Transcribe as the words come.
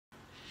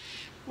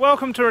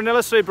Welcome to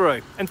Ranella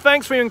Subaru, and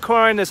thanks for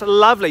inquiring this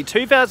lovely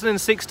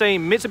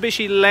 2016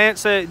 Mitsubishi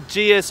Lancer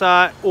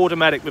GSR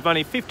automatic with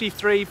only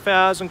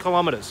 53,000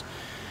 kilometres.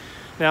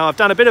 Now, I've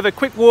done a bit of a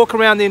quick walk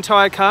around the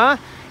entire car.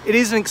 It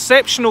is in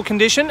exceptional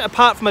condition,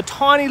 apart from a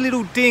tiny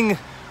little ding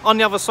on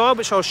the other side,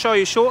 which I'll show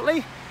you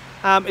shortly.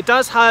 It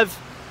does have,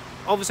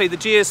 obviously, the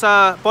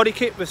GSR body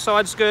kit with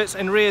side skirts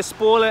and rear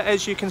spoiler,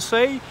 as you can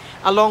see,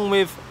 along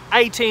with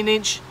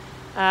 18-inch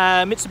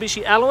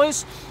Mitsubishi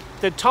alloys.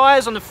 The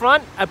tyres on the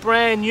front are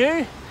brand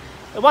new.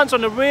 The ones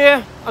on the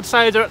rear, I'd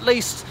say they're at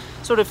least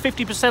sort of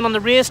 50% on the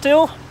rear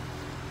still.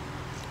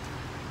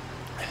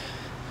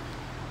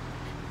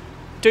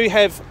 Do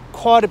have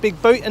quite a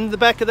big boot in the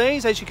back of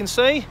these, as you can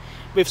see,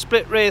 with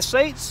split rear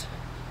seats.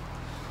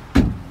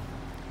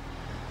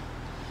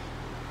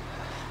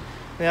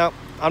 Now,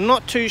 I'm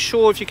not too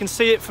sure if you can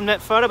see it from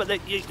that photo,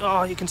 but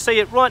you can see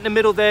it right in the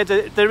middle there.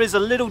 There is a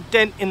little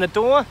dent in the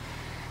door.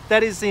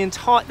 That is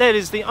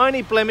the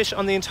only blemish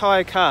on the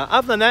entire car.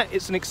 Other than that,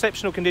 it's an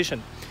exceptional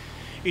condition.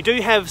 You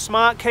do have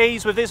smart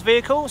keys with this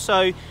vehicle,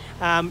 so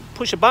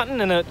push a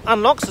button and it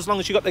unlocks as long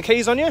as you've got the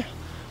keys on you,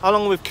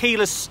 along with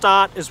keyless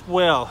start as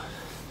well.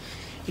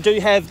 You do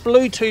have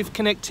Bluetooth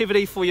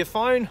connectivity for your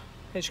phone,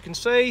 as you can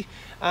see,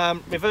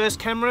 reverse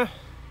camera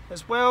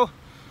as well.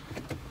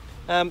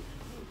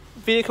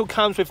 Vehicle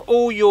comes with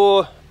all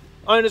your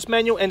owner's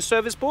manual and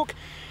service book.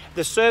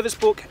 The service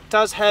book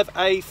does have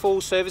a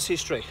full service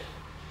history.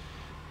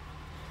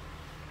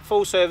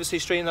 Full service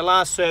history and the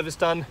last service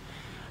done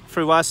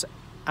through us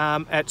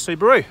at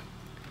Subaru.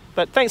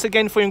 But thanks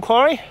again for your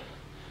inquiry.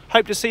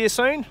 Hope to see you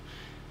soon,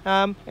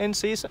 and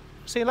see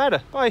you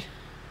later. Bye.